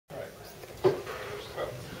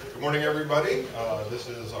Good morning, everybody. This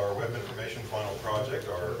is our web information final project,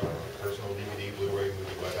 our personal DVD, Blu-ray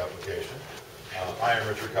movie web application. I am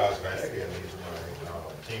Richard Kozmanek, and these are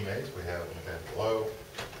my teammates. We have Nathaniel Lowe,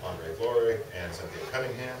 Andre Glory, and Cynthia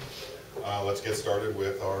Cunningham. Let's get started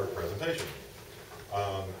with our presentation.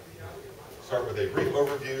 Start with a brief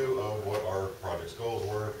overview of what our project's goals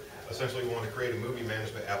were. Essentially, we want to create a movie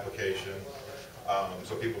management application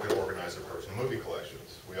so people can organize their personal movie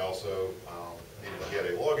collections. We also needed to get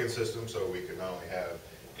a login system so we could not only have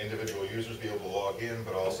individual users be able to log in,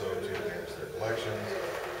 but also to manage their collections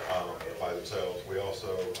by themselves. We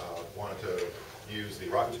also wanted to use the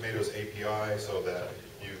Rotten Tomatoes API so that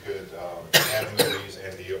you could add movies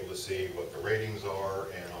and be able to see what the ratings are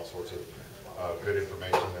and all sorts of good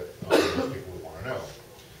information that most people would want to know.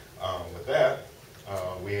 With that,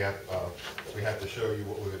 we have to show you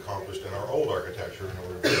what we've accomplished in our old architecture in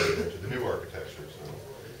order to go into the new architecture. So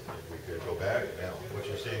if we could go back. Now, what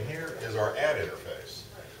you're seeing here is our add interface.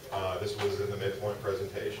 This was in the midpoint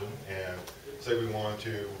presentation, and say we want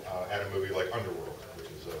to add a movie like Underworld, which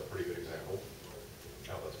is a pretty good example.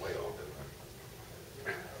 Oh, that's way off,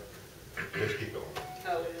 isn't it? Just keep going.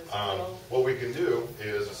 What we can do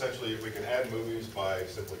is essentially we can add movies by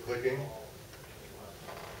simply clicking,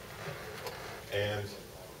 and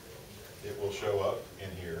it will show up in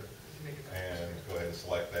here. And go ahead and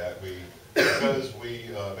select that. Because we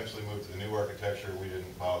eventually moved to the new architecture, we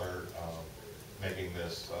didn't bother making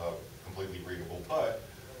this completely readable. But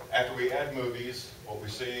after we add movies, what we're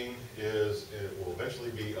seeing is it will eventually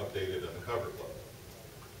be updated in the cover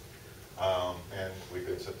club. And we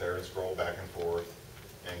could sit there and scroll back and forth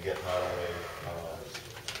and get not only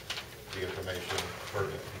the information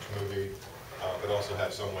pertinent to each movie, but also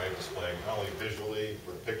have some way of displaying not only visually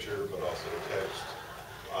with a picture, but also text.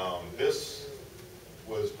 This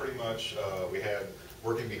was pretty much, we had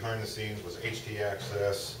working behind the scenes was HT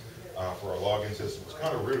access for our login system. It was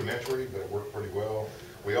kind of rudimentary, but it worked pretty well.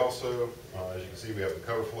 We also, as you can see, we have the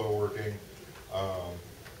cover flow working.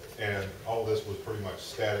 And all this was pretty much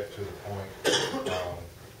static to the point.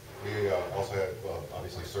 We also had,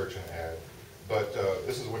 obviously, search and add. But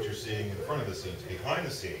this is what you're seeing in front of the scenes. Behind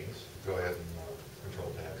the scenes, go ahead and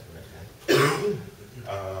control tab for the next one.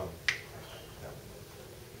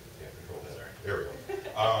 Yeah, control tab. There we go.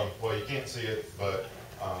 Well, you can't see it, but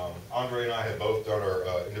Andre and I have both done our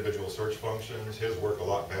individual search functions. His worked a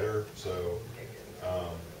lot better, so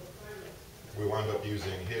we wound up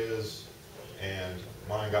using his, and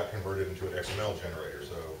mine got converted into an XML generator.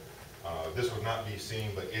 So this would not be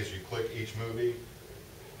seen, but as you click each movie,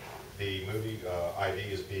 the movie ID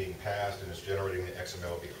is being passed and it's generating the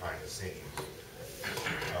XML behind the scenes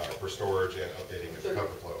for storage and updating the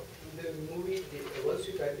cover flow. The movie, once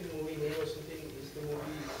you type in movie name or something, is the movie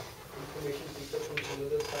information picked up from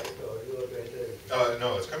another site, or you are going to?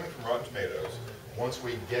 No, it's coming from Rotten Tomatoes. Once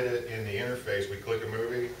we get it in the interface, we click a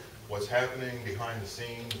movie. What's happening behind the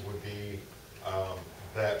scenes would be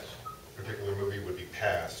that particular movie would be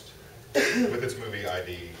passed with its movie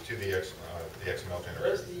ID to the XML generator.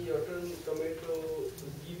 Does the Rotten Tomato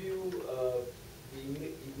give you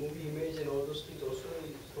the movie image and all those things also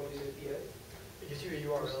from this API? It gives you a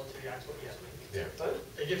URL to the actual, Yeah. Huh?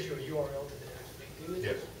 It gives you a URL to the actual.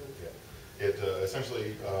 Yes. Yeah. It essentially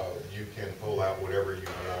you can pull out whatever you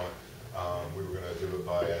want. We were going to do it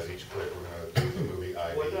by as each click. We're going to do the movie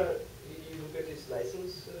ID. What are you look at its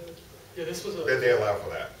license? Yeah, this was a. They allow for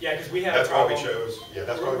that. Yeah, because we had That's a problem. why we chose. Yeah,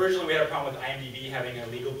 that's why. Originally, we had a problem with IMDb having a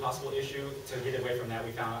legal possible issue. To get away from that,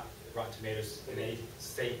 we found Rotten Tomatoes, and they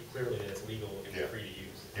state clearly that it's legal and free to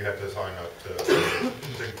use. You have to sign up to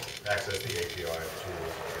access the API to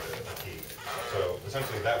get a key. So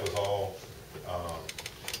essentially, that was all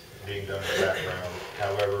being done in the background.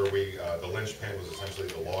 However, the linchpin was essentially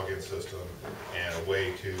the login system and a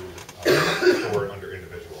way to store it under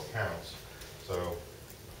individual accounts. So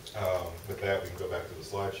with that, we can go back to the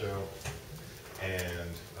slideshow and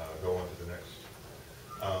go on to the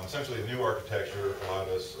next. Essentially, the new architecture allowed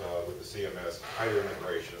us with the CMS higher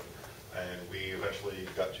integration, and we eventually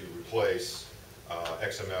got to replace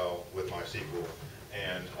XML with MySQL.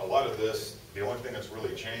 And a lot of this, the only thing that's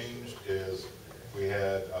really changed is we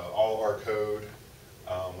had all our code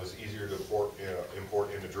was easier to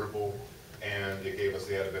import into Drupal, and it gave us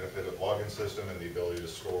the added benefit of login system and the ability to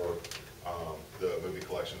store the movie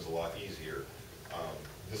collections a lot easier.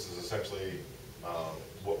 This is essentially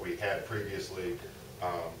what we had previously,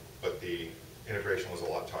 but the integration was a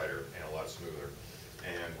lot tighter and a lot smoother.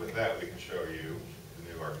 And with that, we can show you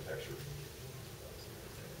the new architecture.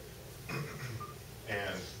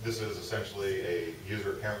 And this is essentially a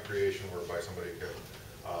user account creation whereby somebody can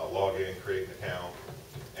log in, create an account,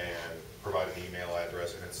 and provide an email address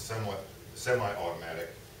address, and it's somewhat semi-automatic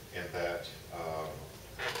in that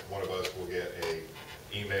one of us will get a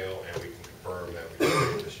email and we can confirm that we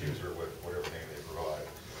created this user with whatever name they provide.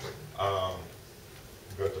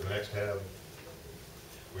 Go to the next tab.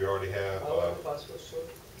 We already have. How are the passwords stored?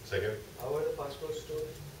 Say again? How are the passwords stored?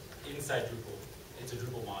 Inside Drupal. It's a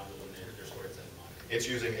Drupal module and they're stored inside the module. It's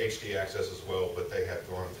using HD access as well, but they have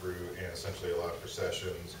gone through and essentially allowed for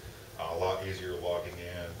sessions, a lot easier logging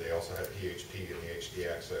in. They also have PHP in the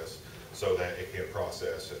HD access so that it can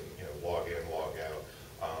process and log in, log out.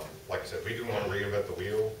 Like I said, we didn't want to reinvent the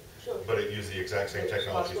wheel, Sure. but it used the exact same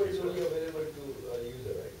technologies Password we is only were. available to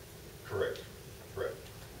user, right? Correct, correct.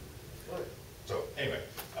 Right. So anyway,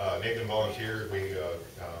 Nathan volunteered. We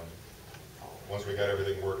once we got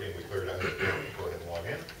everything working, we cleared out his account. Go ahead and log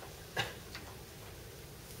in.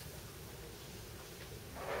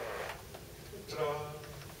 Ta-da!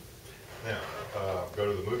 Now, go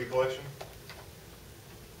to the movie collection.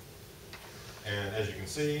 And as you can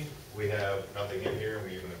see, we have nothing in here.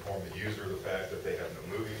 We even inform the user of the fact that they have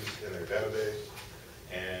no movies in their database.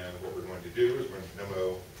 And what we're going to do is we're going to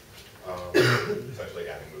demo essentially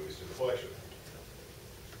adding movies to the collection.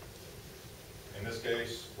 In this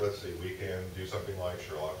case, let's see, we can do something like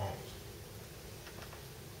Sherlock Holmes.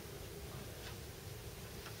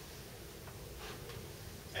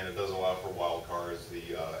 And it does allow for wildcards.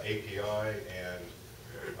 The API and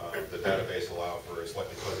the database allow for a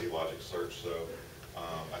slightly fuzzy logic search, so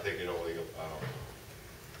I think it only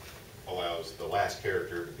allows the last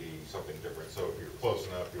character to be something different. So if you're close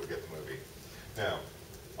enough, you'll get the movie. Now,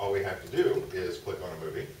 all we have to do is click on a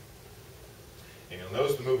movie, and you'll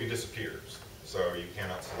notice the movie disappears, so you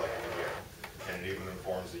cannot select it again. And it even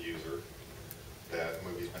informs the user that the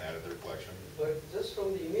movie's been added to their collection. But just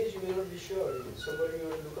from the image, you may not be sure. Somebody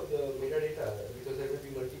will look up the metadata because there will be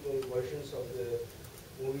multiple versions of the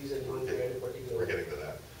movies and you want to add a particular. We're getting to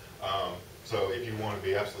that. So if you want to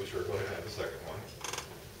be absolutely sure, go ahead and add the second one.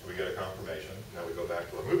 We get a confirmation. Now we go back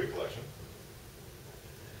to the movie collection.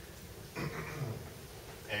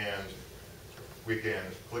 And we can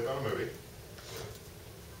click on a movie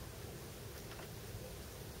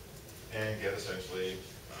and get essentially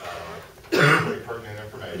pretty pertinent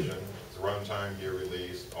information. It's runtime, year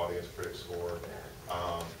release, audience, critic score.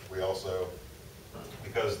 We also,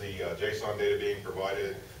 because the JSON data being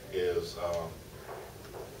provided is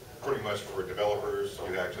pretty much for developers,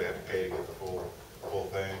 you actually have to pay to get the full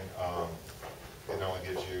thing. It not only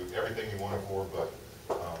gives you everything you want it for, but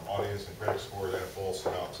audience and critic score and a full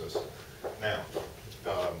synopsis. Now,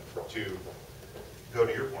 to go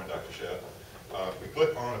to your point, Dr. Sheth, if we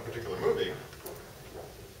click on a particular movie,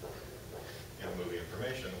 in movie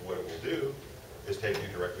information, what it will do is take you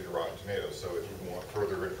directly to Rotten Tomatoes. So if you want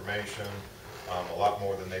further information, a lot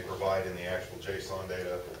more than they provide in the actual JSON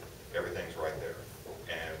data, everything's right there,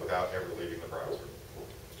 and without ever leaving the browser.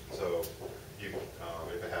 So you,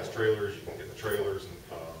 if it has trailers, you can get the trailers and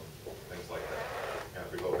things like that. Now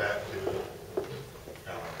if we go back to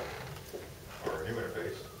our new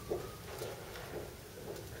interface,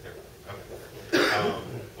 right there. Okay.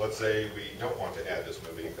 Let's say we don't want to add this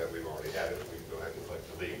movie that we've already added. We can go ahead and click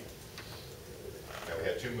delete. Now we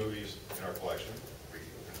had 2 movies in our collection. We can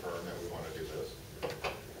confirm that we want to do this.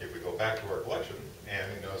 If we go back to our collection,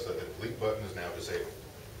 and we notice that the delete button is now disabled.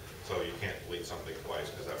 So you can't delete something twice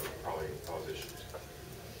because that would probably cause issues.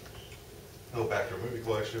 Go back to our movie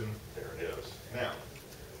collection. There it is. Now,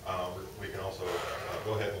 we can also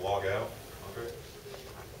go ahead and log out. Okay.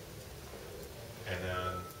 And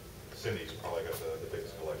then Cindy's probably got the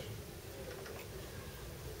biggest collection.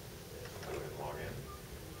 Go ahead and log in.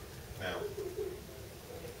 Now,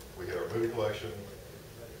 we get our movie collection.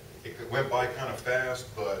 It went by kind of fast,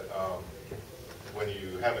 but when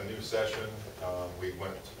you have a new session, we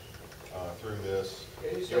went through this.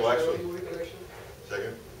 Can you search You'll your actually, own movie collection?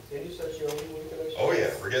 second? Can you search your own movie collection? Oh yeah,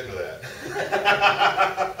 we're getting to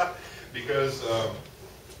that. Because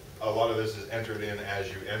a lot of this is entered in as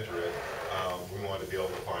you enter it. We want to be able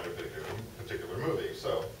to find a particular movie.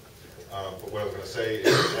 So, but what I was going to say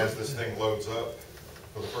is, as this thing loads up,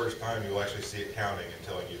 for the first time, you'll actually see it counting and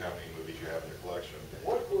telling you how many movies you have in your collection.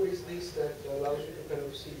 What code is this that allows you to kind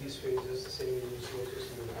of see these phases the same way you see what you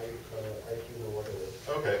see in iTunes or whatever?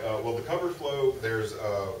 Okay, well the cover flow, there's,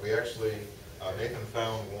 we actually, Nathan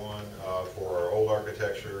found one for our old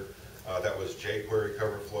architecture. That was jQuery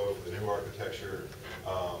cover flow for the new architecture.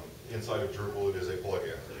 Inside of Drupal, it is a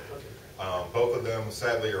plugin. Both of them,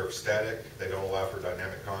 sadly, are static. They don't allow for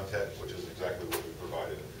dynamic content, which is exactly what we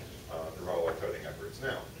provided through all our coding efforts.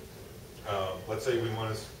 Now, let's say we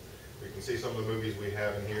want to, we can see some of the movies we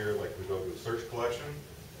have in here, like we go to the search collection.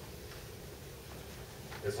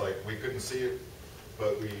 It's like we couldn't see it,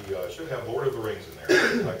 but we should have Lord of the Rings in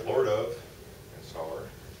there, like Lord of and Star.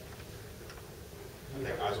 I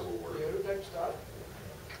think either will work. You have to type star?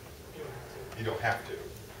 You don't have to,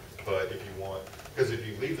 but if you want, because if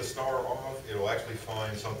you leave the star off, it'll actually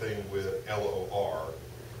find something with LOR,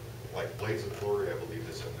 like Blades of Glory, I believe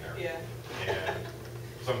is in there. Yeah. And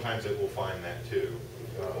sometimes it will find that too.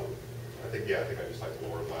 I think I just typed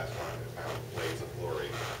Lord last time and found Blades of Glory.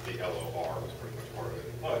 The LOR was pretty much part of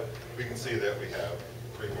it. But we can see that we have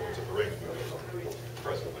 3 Lords of the Rings movies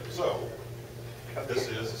presently. So this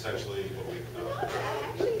is essentially what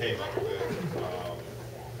we came up with,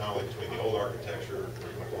 not only between the old architecture,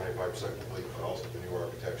 pretty much 95% complete, but also the new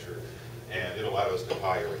architecture. And it allowed us to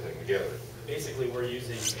tie everything together. Basically, we're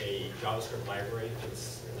using a JavaScript library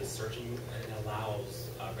that's searching and allows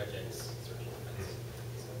regex searching.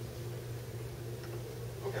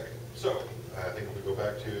 Okay, so I think if we go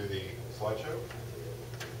back to the slideshow.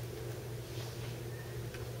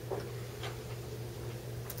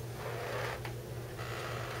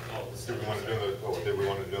 Did we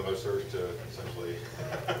want to do those search to essentially?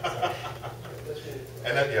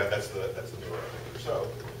 And that, yeah, that's the new architecture. So,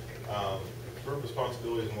 group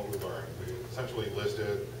responsibilities and what we learned. We essentially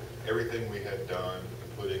listed everything we had done,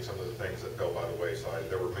 including some of the things that fell by the wayside.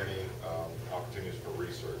 There were many opportunities for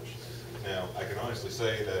research. Now, I can honestly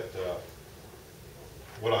say that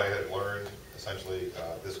what I had learned, essentially,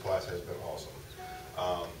 this class has been awesome.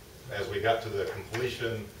 As we got to the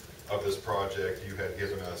completion of this project, you had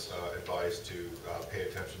given us advice to pay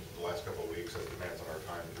attention to the last couple of weeks, as demands on our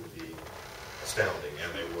time would be astounding,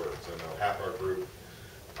 and they were. So now half our group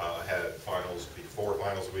had finals before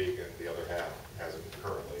finals week, and the other half hasn't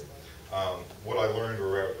currently. What I learned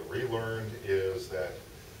or rather relearned is that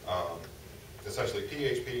essentially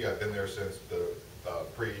PHP, I've been there since the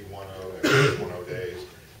pre-1.0 and post-1.0 days.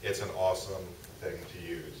 It's an awesome thing to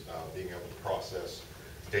use, being able to process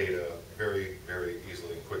data very, very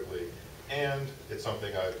easily and quickly. And it's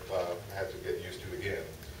something I've had to get used to again.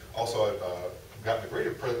 Also, I've gotten a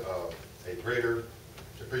greater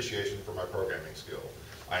appreciation for my programming skill.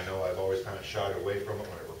 I know I've always kind of shied away from it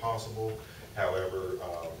whenever possible. However,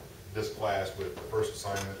 this class with the first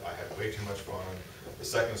assignment, I had way too much fun. The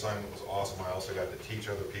second assignment was awesome. I also got to teach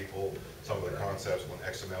other people some of the concepts on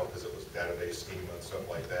XML because it was database schema and stuff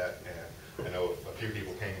like that. And I know a few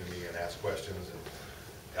people came to me and asked questions, and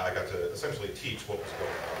I got to essentially teach what was going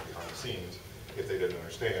on behind the scenes if they didn't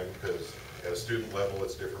understand, because at a student level,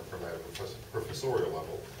 it's different from at a professorial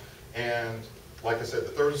level. And like I said,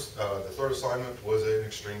 the third assignment was an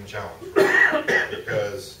extreme challenge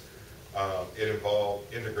because it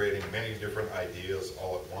involved integrating many different ideas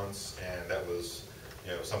all at once, and that was,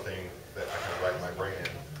 something that I kind of racked my brain in.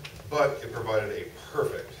 But it provided a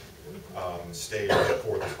perfect stage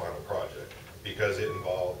for this final project because it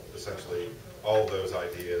involved essentially all of those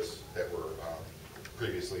ideas that were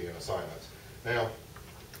previously in assignments. Now,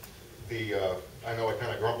 I know I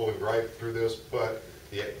kind of grumbled and griped through this, but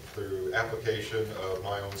through application of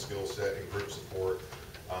my own skill set and group support,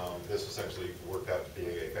 this essentially worked out to be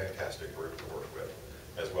a fantastic group to work with,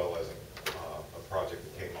 as well as a project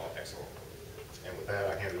that came out excellent. And with that,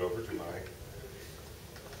 I hand it over to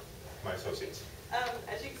my associates.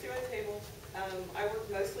 As you can see on the table, I worked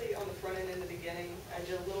mostly on the front end in the beginning. I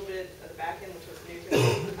did a little bit of the back end, which was new to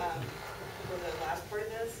me for the last part of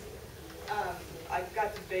this. I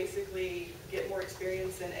got to basically get more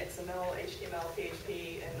experience in XML, HTML,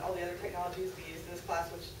 PHP, and all the other technologies we used in this class,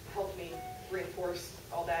 which helped me reinforce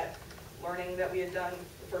all that learning that we had done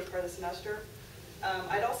the first part of the semester.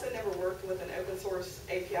 I'd also never worked with an open source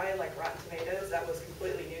API like Rotten Tomatoes. That was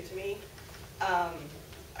completely new to me.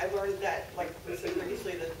 I learned that, like we said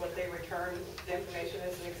previously, that what they return, the information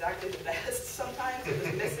isn't exactly the best sometimes. It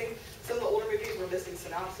was missing, some of the older movies were missing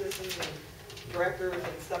synopses and directors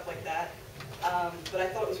and stuff like that. But I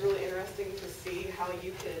thought it was really interesting to see how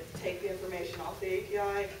you could take the information off the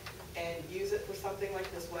API and use it for something like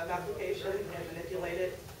this web application and manipulate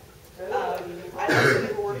it. I'd also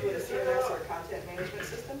never worked with a CMS or a content management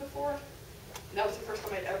system before. That was the first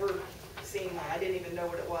time I'd ever seen one. I didn't even know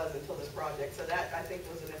what it was until this project, so that I think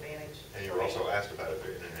was an advantage. And you were also asked about it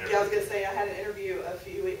in an interview. Yeah, I was going to say I had an interview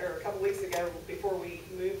a couple weeks ago before we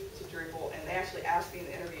moved to Drupal, and they actually asked me in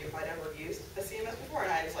the interview if I'd ever used a CMS before,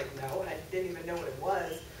 and I was like, no, and I didn't even know what it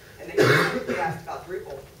was, and they specifically asked about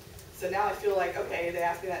Drupal. So now I feel like, okay, they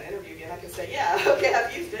asked me that in an interview again, I can say, yeah, okay,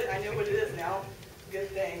 I've used it, I know what it is now. Good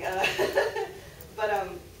thing. But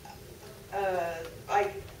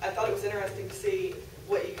I thought it was interesting to see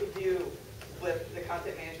what you could do with the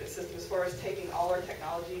content management system as far as taking all our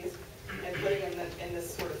technologies and putting them in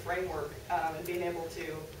this sort of framework and being able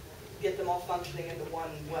to get them all functioning into one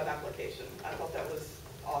web application. I thought that was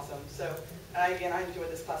awesome. So, again, I enjoyed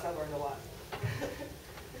this class. I learned a lot.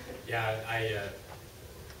 Yeah,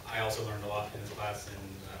 I also learned a lot in this class,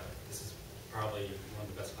 and this is probably one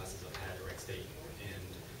of the best classes I've had at Wright State. And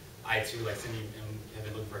I too, like Cindy, have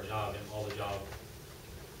been looking for a job, and all the job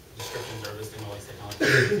descriptions are listing all these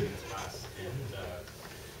technologies in this class. And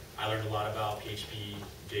I learned a lot about PHP,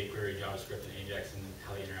 jQuery, JavaScript, and Ajax, and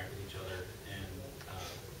how they interact with each other, and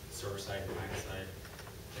server-side and client-side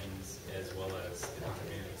things, as well as the content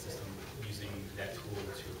management system, using that tool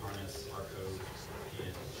to harness our code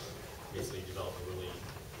and basically develop a really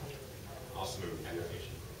awesome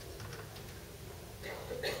application.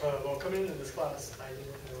 Well, coming into this class, I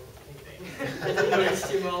didn't know anything. I didn't know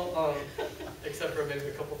HTML, except for maybe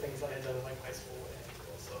a couple things I had done in like high school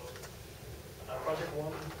and so. Project 1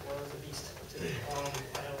 was a beast to me.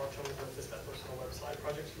 I had a lot of trouble with this, that personal website.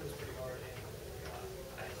 Project 2 was pretty hard, and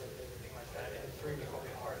I didn't do anything like that. And 3 was probably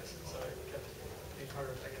the hardest, so I kept getting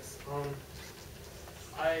harder, I guess.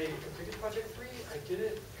 I completed Project 3. I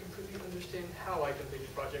didn't completely understand how I completed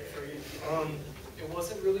Project 3. It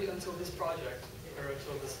wasn't really until this project, or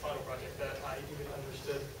until this final project, that I even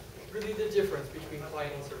understood really the difference between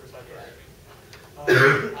client and server-side programming.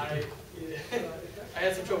 I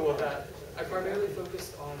had some trouble with that. I primarily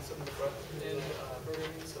focused on some of the front-end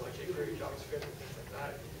programming, so like jQuery, JavaScript, and things like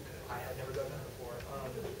that. I had never done that before.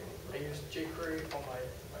 I used jQuery on my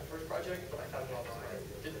first project, but I found it online. I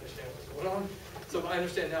didn't understand what was going on. So I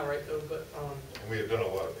understand now, right, though, but... And we have done a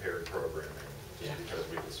lot of paired programming. Yeah. Because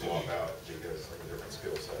we could swap out because like different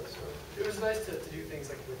skill sets. So it was nice to do things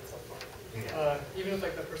like with software. Even if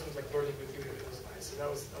like that person was like learning with you, it was nice. So that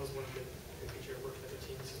was one good feature of working as a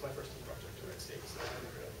team. This is my first team project at Wright State, so I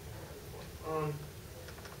never done it before.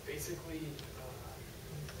 Basically,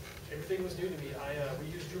 everything was new to me. We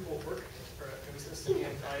used Drupal at work for WIS,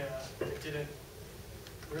 and I didn't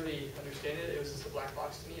really understand it. It was just a black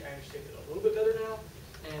box to me. I understand it a little bit better now,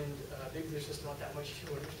 and maybe there's just not that much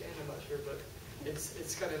to understand. I'm not sure, but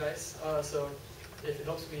it's kind of nice. So if it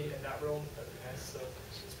helps me in that realm, that'd be nice. So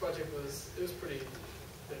this project was pretty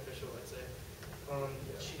beneficial, I'd say.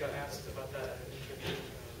 She got asked about that at an interview.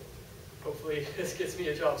 Hopefully this gets me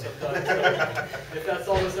a job sometime. So if that's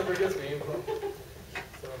all this ever gets me.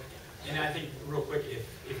 So. And I think real quick,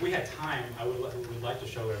 if we had time, I would like to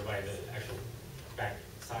show everybody the actual back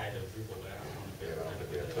side of Drupal, but I don't know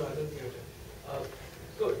if we have time. No, I don't think it.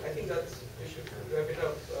 Good. I think we should wrap it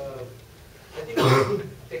up. I think the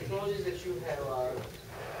technologies that you have are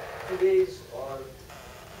today's or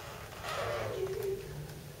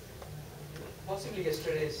possibly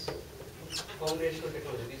yesterday's foundational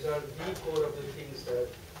technology. These are the core of the things that,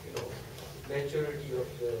 majority of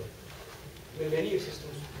many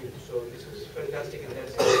systems use. So this is fantastic in that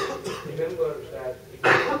sense. Remember that if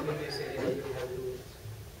you work in this area, you have to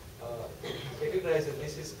recognize that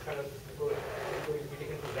this is kind of going to be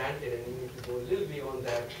taken for granted, and you need to go a little beyond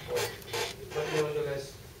that. But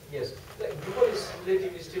nevertheless, yes, like Drupal is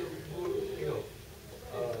relatively still good,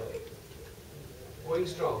 going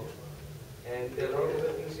strong. And there are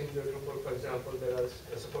other things in your Drupal. For example, there is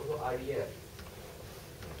support for RDF.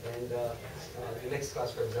 And the next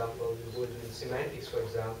class, for example, will go into semantics, for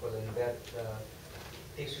example, and that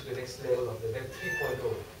takes you to the next level of the Web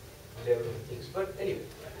 3.0 level of things. But anyway,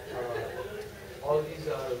 all these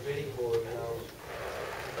are very core. Now,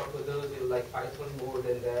 talk to those, you like Python more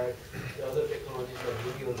than that. The other technologies like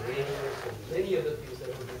Ruby on Rails and many other things that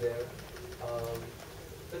will be there.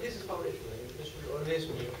 But this is foundational. This should always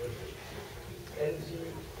be foundational. And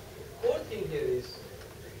the core thing here is,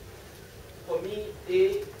 for me,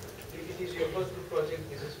 A, if it is your first group project,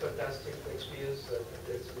 this is fantastic experience.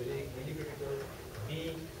 That's really, really critical.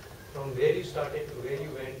 B, from where you started to where you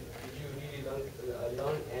went, did you really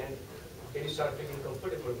learn, and can you start feeling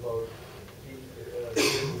comfortable about the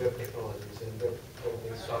web technologies and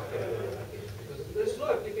web-based software and applications? Because there's no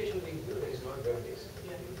application being built that is not web-based.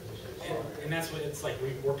 And that's what it's like. We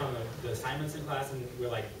worked on the assignments in class, and we're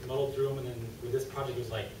like muddled through them, and then with this project, it was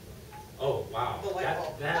like, oh wow,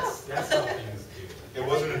 that's how things do. It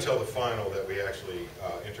wasn't until the final that we actually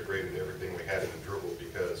integrated everything we had into Drupal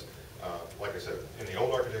because, like I said, in the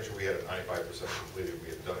old architecture we had it 95% completed. We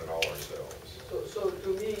had done it all ourselves. So to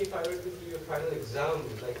me, if I were to do your final exam,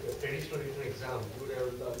 like a traditional written exam, you would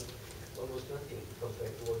have done almost nothing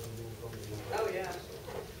compared to what you do from the Oh yeah.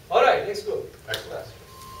 All right, next go. Excellent.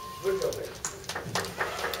 Good job, man.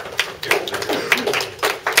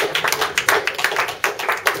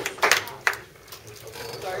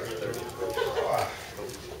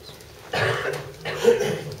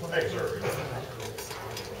 Thanks, sir.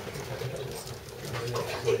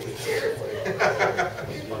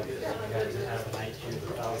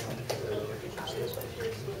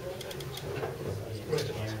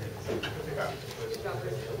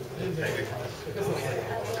 Thank you.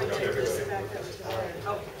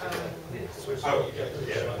 Oh, yeah.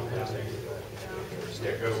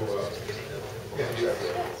 Yeah, go,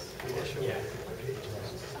 Yeah.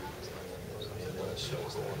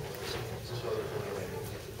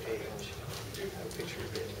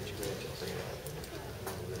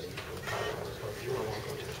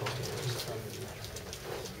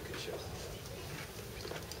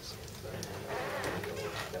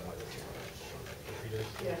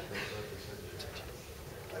 Yeah.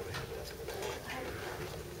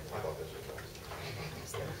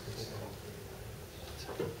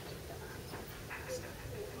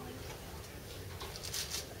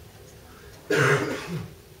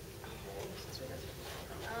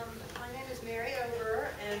 My name is Mary Over,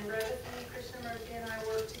 and Revathi Krishnamurthy and I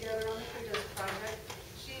work together on the Predos project.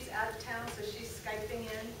 She's out of town, so she's Skyping in. You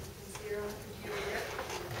can see her on the computer there.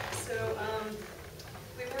 So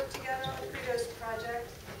we worked together on the Predos project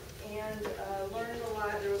and learned a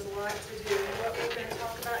lot. There was a lot to do. What we're going to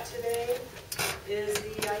talk about today is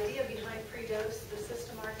the idea behind Predos, the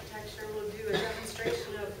system architecture. We'll do a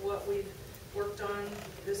demonstration of what we've worked on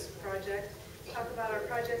this project. Talk about our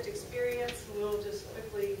project experience, and we'll just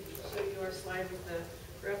quickly show you our slide with the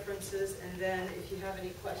references, and then if you have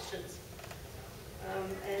any questions.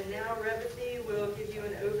 And now Revathi will give you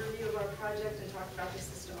an overview of our project and talk about the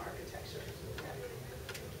system architecture.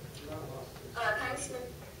 Thanks, Ms.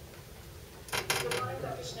 Good morning,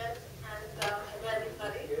 Dr. Schnepp, and hello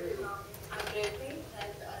everybody. I'm Revathi,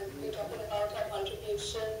 and I'll be talking about our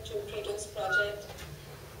contribution to Predos project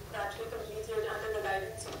that we completed under the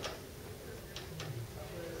guidance of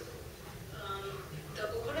the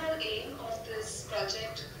overall aim of this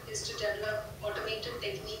project is to develop automated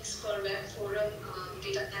techniques for web forum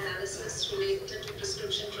data analysis related to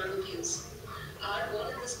prescription drug abuse. Our goal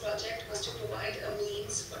in this project was to provide a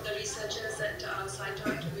means for the researchers at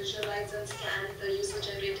SciTar to visualize and scan the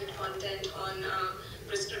user-generated content on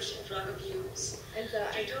prescription drug abuse.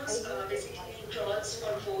 Predos basically crawls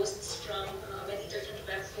for posts from many different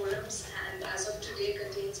web forums, and as of today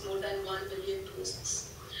contains more than 1 billion posts.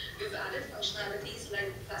 We've added functionalities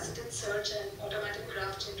like faceted search and automatic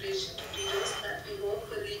graph generation to Predos that we hope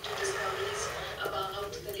will lead to discoveries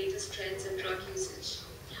about the latest trends in drug usage.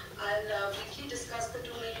 I'll briefly discuss the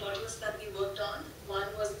two main modules that we worked on. One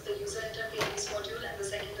was the user interface module, and the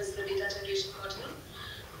second is the data generation module.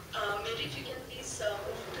 Maybe if you can please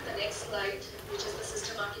move to the next slide, which is the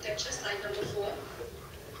system architecture, slide number 4.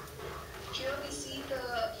 Here we see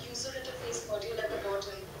the user interface module at the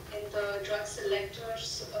bottom. In the drug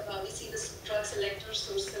selectors, we see the drug selector,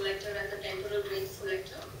 source selector, and the temporal range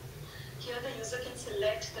selector. Here the user can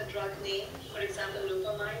select the drug name, for example,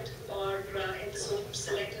 lopamide, or in the source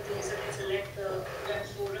selector, the user can select the web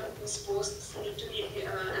forum whose posts need to be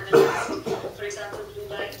analyzed, for example, blue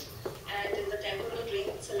light. And in the temporal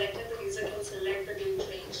range selector, the user can select the date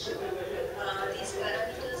range. These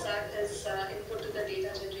parameters act as input to the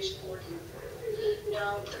data generation module.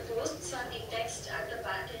 Now, the posts are indexed at the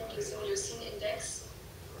backend using leucine index,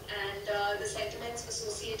 and the sentiments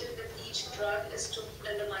associated with each drug is stored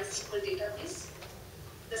in the MySQL database.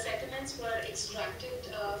 The sentiments were extracted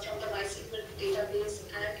from the MySQL database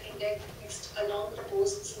and indexed along the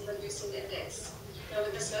posts in the leucine index. Now,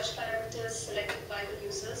 with the search parameters selected by the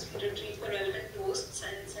users, we retrieve the relevant posts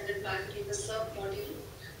and send it back to the SERP module,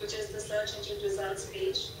 which is the search engine results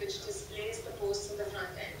page, which displays the posts in the front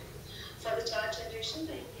end. For the chart generation,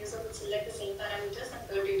 the user will select the same parameters and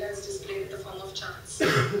the data is displayed in the form of charts.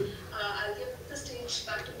 I'll give the stage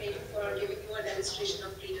back to Mary for giving you a demonstration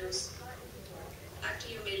of Predos. Back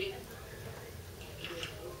to you, Mary.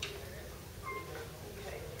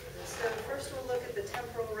 Okay. So first we'll look at the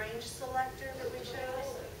temporal range selector that we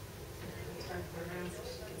chose. Turn it around so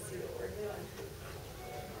you can see what we're doing.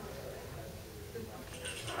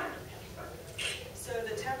 So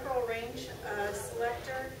the temporal range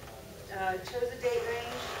selector chose a date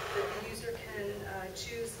range that the user can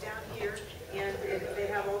choose down here, and they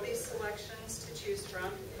have all these selections to choose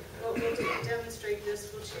from. What we'll do to demonstrate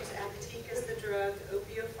this, we'll choose Actique as the drug,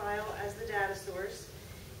 opiophile as the data source,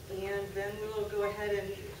 and then we'll go ahead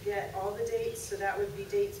and get all the dates. So that would be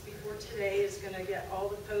dates before today is going to get all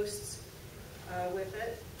the posts with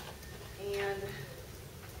it, and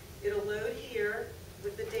it'll load here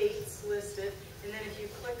with the dates listed. And then if you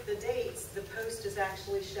click the dates, the post is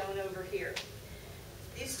actually shown over here.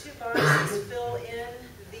 These two boxes fill in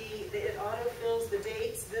it auto-fills the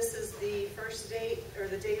dates. This is the first date, or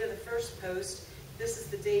the date of the first post. This is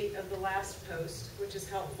the date of the last post, which is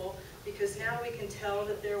helpful because now we can tell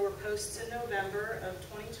that there were posts in November of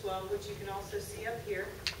 2012, which you can also see up here.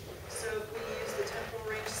 So if we use the temporal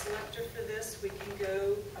range selector for this, we can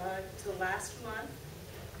go to last month,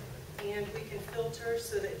 and we can filter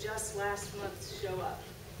so that just last month's show up.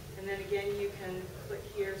 And then again, you can click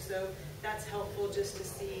here, so that's helpful just to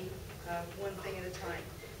see one thing at a time.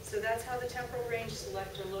 So that's how the temporal range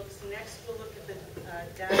selector looks. Next, we'll look at the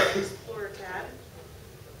Data Explorer tab.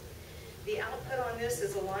 The output on this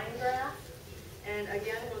is a line graph, and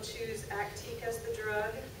again, we'll choose Actique as the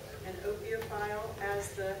drug and opiophile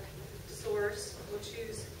as the source. We'll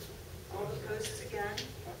choose all the posts again.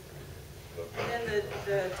 And then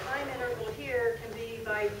the time interval here can be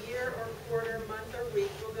by year or quarter, month or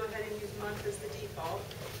week. We'll go ahead and use month as the default.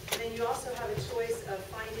 And then you also have a choice of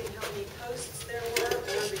finding how many posts there were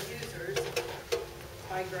or the users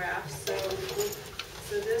by graph. So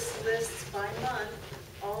this lists by month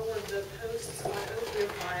all of the posts on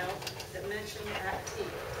opiophile that mention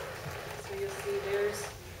Actique. So you'll see there's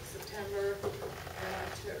September and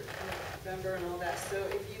October, November and all that. So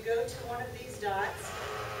if you go to one of these dots,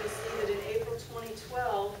 you'll see that in April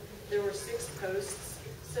 2012, there were 6 posts.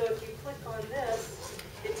 So if you click on this,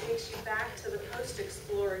 it takes you back to the Post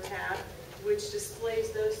Explorer tab, which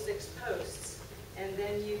displays those 6 posts. And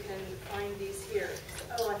then you can find these here.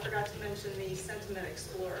 Oh, I forgot to mention the Sentiment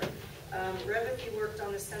Explorer. Revathi worked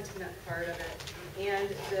on the sentiment part of it. And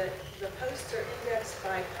the posts are indexed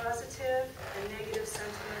by positive and negative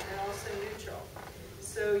sentiment and also neutral.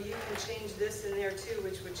 So you can change this in there too,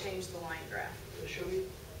 which would change the line graph. Should we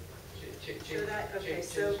So that, okay,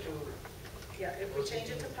 so, yeah, if we change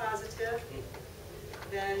it to positive,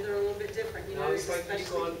 then they're a little bit different. You now notice if I click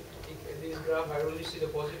especially, on this graph, I only see the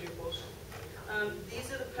positive post.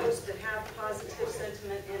 these are the posts that have positive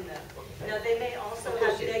sentiment in them. Now, they may also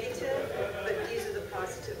have negative, but these are the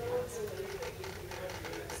positive ones.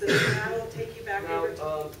 So that will take you back Now,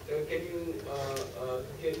 over to... can you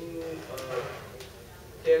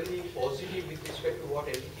tell me positive with respect to what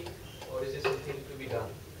entity, or is there something to be done?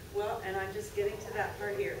 Well, and I'm just getting to that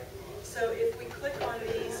part here. So if we click on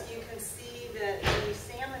these, you can see that the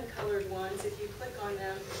salmon-colored ones, if you click on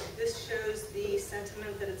them, this shows the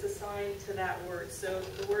sentiment that it's assigned to that word. So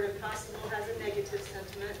the word impossible has a negative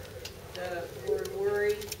sentiment. The word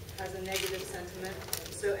worry has a negative sentiment.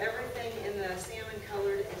 So everything in the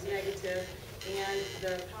salmon-colored is negative, and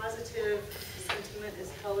the positive sentiment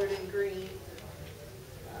is colored in green.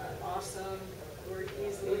 Awesome. Word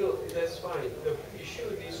easily. No, that's fine. The issue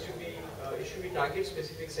needs to be, it should be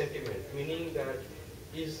target-specific sentiment, meaning that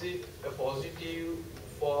is it a positive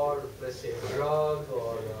for, let's say, a drug,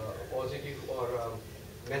 or a positive for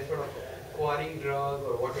a method of acquiring drug,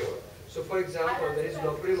 or whatever. So, for example, there is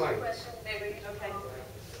loperamide. Okay.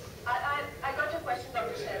 I got your question,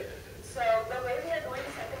 Dr. Sheth. So the way we are doing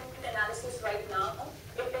sentiment analysis right now,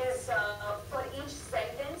 it is for each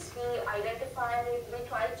sentence we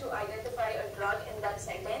try to identify a drug in that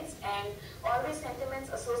sentence, and all the sentiments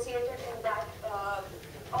associated in that,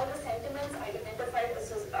 all the sentiments identified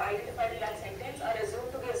in that sentence are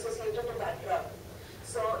assumed to be associated with that drug.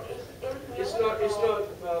 So It's not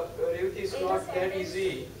that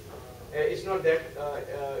easy. It's not that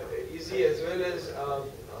easy, as well as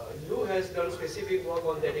Lou has done specific work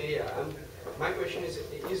on that area. My question is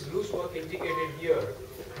Lou's work indicated here,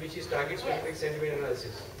 which is target-specific sentiment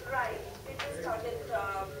analysis? Right, it is target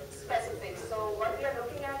specific. So what we are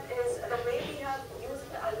looking at is, the way we have used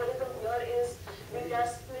the algorithm here is, we are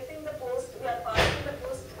splitting the post, we are parsing the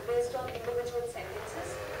post based on individual sentences,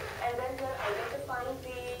 and then we are identifying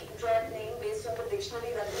the drug name based on the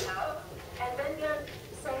dictionary that we have, and then we are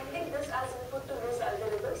sending this as input to Lou's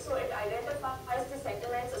algorithm, so it identifies the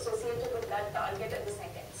sentiments associated with that target in the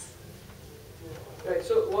sentence. Right,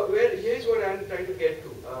 so here's what I'm trying to get to.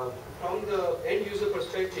 From the end user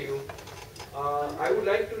perspective, I would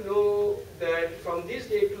like to know that from this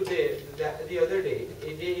date to the other date,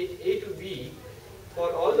 A to B,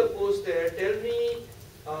 for all the posts there, tell me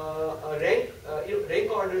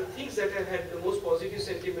rank order things that have had the most positive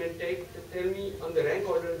sentiment. Tell me on the rank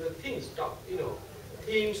order the things,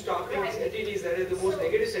 themes, topics, entities that have the most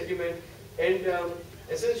negative sentiment, and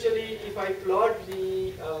essentially, if I plot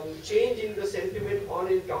the change in the sentiment on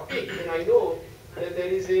a topic, then I know that there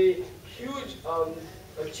is a huge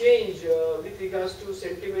change with regards to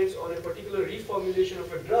sentiments on a particular reformulation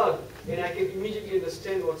of a drug, and I can immediately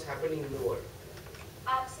understand what's happening in the world.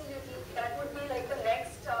 Absolutely, that would be like the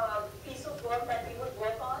next piece of work that we would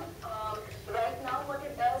work on. Right now, what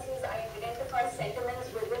it does is identify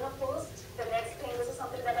sentiments within a post. The next thing, this is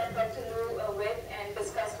something that I've got to do with and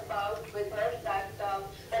discussed about with her, that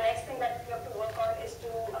the next thing that we have to work on is to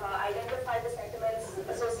identify the sentiments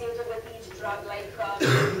associated with each drug, like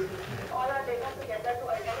all our data together to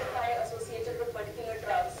identify associated with particular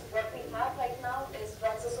drugs. What we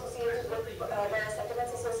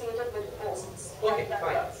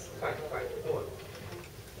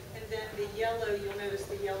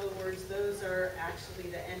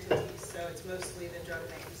it's mostly the drug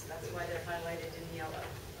names. That's why they're highlighted in yellow.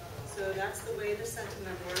 So that's the way the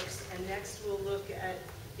sentiment works. And next we'll look at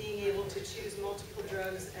being able to choose multiple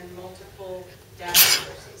drugs and multiple data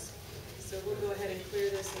sources. So we'll go ahead and clear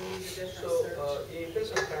this and use a different search. So in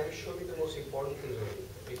interest of time, show me the most important things only.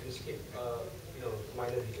 We can skip,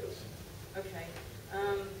 minor details. Okay.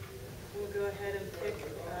 We'll go ahead and pick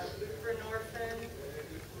buprenorphine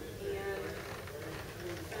and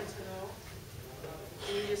fentanyl.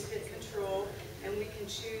 And you just hit Control, and we can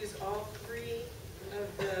choose all three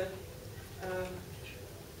of the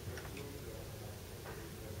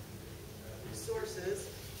sources,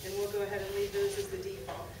 and we'll go ahead and leave those as the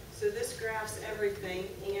default. So this graphs everything,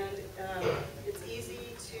 and it's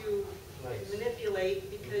easy to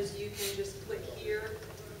manipulate because you can just click here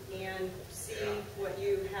and see what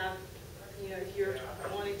you have, if you're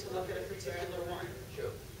wanting to look at a particular one.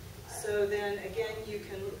 Sure. So then again, you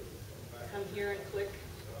can come here and click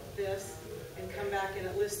this and come back, and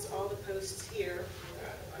it lists all the posts here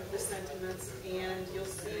of the sentiments, and you'll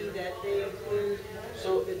see that they include.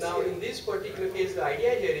 So now in this particular case, the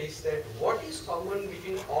idea here is that what is common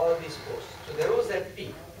between all these posts? So there was that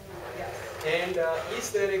peak. Yes. And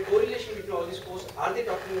is there a correlation between all these posts? Are they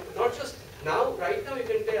talking about, not just now, right now you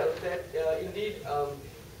can tell that indeed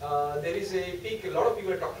there is a peak, a lot of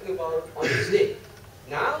people are talking about on this day.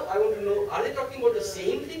 Now I want to know, are they talking about the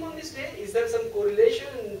same thing on this day? Is there some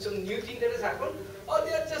correlation, some new thing that has happened? Or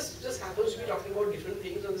they are just happens to be talking about different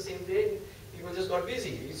things on the same day and people just got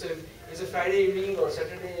busy. It's a Friday evening or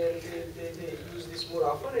Saturday and they use this more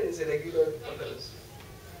often and it's a regular occurrence.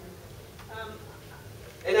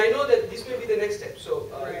 And I know that this may be the next step, so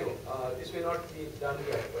this may not be done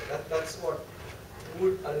yet, but that's what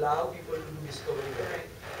would allow people to do discovery. Right.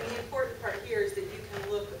 And the important part here is that you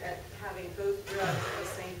can look at having both drugs in the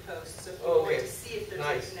same post. So if you want to see if there's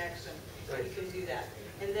a connection, you can do that.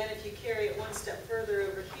 And then if you carry it one step further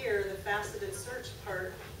over here, the faceted search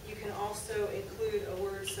part, you can also include a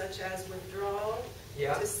word such as withdrawal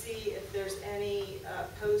to see if there's any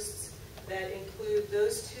posts that include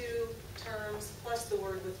those two terms plus the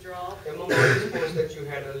word withdrawal. Among all these posts that you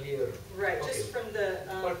had earlier. Right, just from the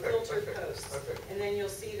filtered posts. And then you'll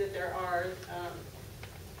see that there are,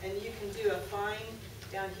 and you can do a find.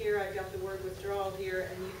 Down here I've got the word withdrawal here,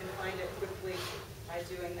 and you can find it quickly by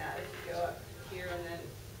doing that. If you go up here and then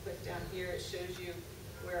click down here, it shows you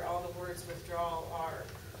where all the words withdrawal are.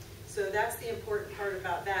 So that's the important part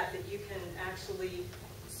about that you can actually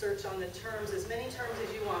search on the terms, as many terms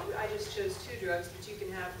as you want. I just chose 2 drugs, but you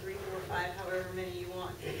can have 3, 4, 5, however many you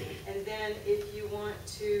want. And then if you want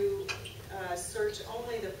to search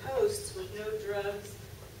only the posts with no drugs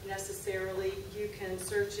necessarily, you can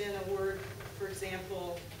search in a word, for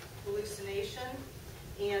example, hallucination,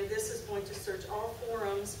 and this is going to search all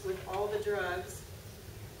forums with all the drugs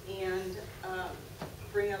and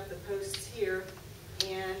bring up the posts here.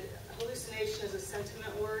 And hallucination is a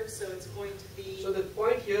sentiment word, so it's going to be... So the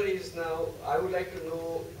point here is now, I would like to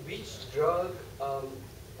know which drug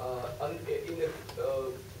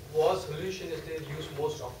was hallucinogenic used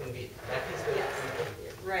most often with. That is the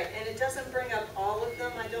Yes. Right, and it doesn't bring up all of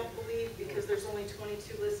them, I don't believe, because there's only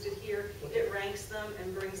 22 listed here. It ranks them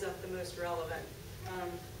and brings up the most relevant.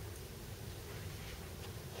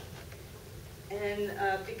 And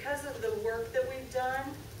because of the work that we've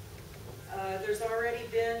done, there's already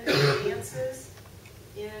been advances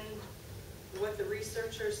in what the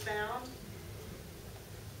researchers found.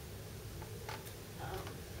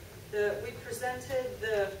 We presented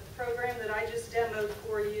the program that I just demoed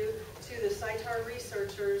for you to the CITAR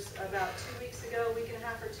researchers about 2 weeks ago, a week and a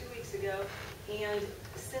half or 2 weeks ago, and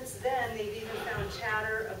since then they've even found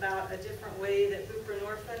chatter about a different way that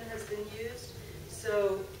buprenorphine has been used.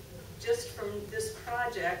 So just from this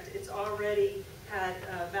project, it's already had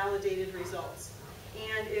validated results.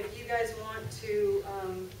 And if you guys want to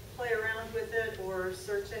play around with it or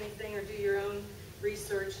search anything or do your own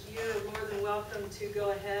research, you're more than welcome to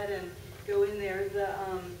go ahead and go in there.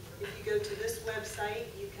 If you go to this website,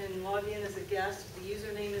 you can log in as a guest. The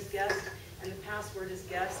username is guest and the password is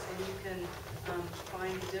guest, and you can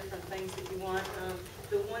find the different things that you want.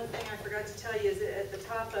 The one thing I forgot to tell you is that at the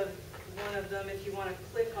top of one of them, if you want to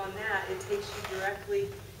click on that, it takes you directly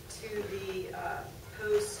to the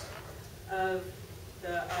post of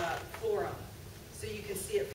the forum. So you can see it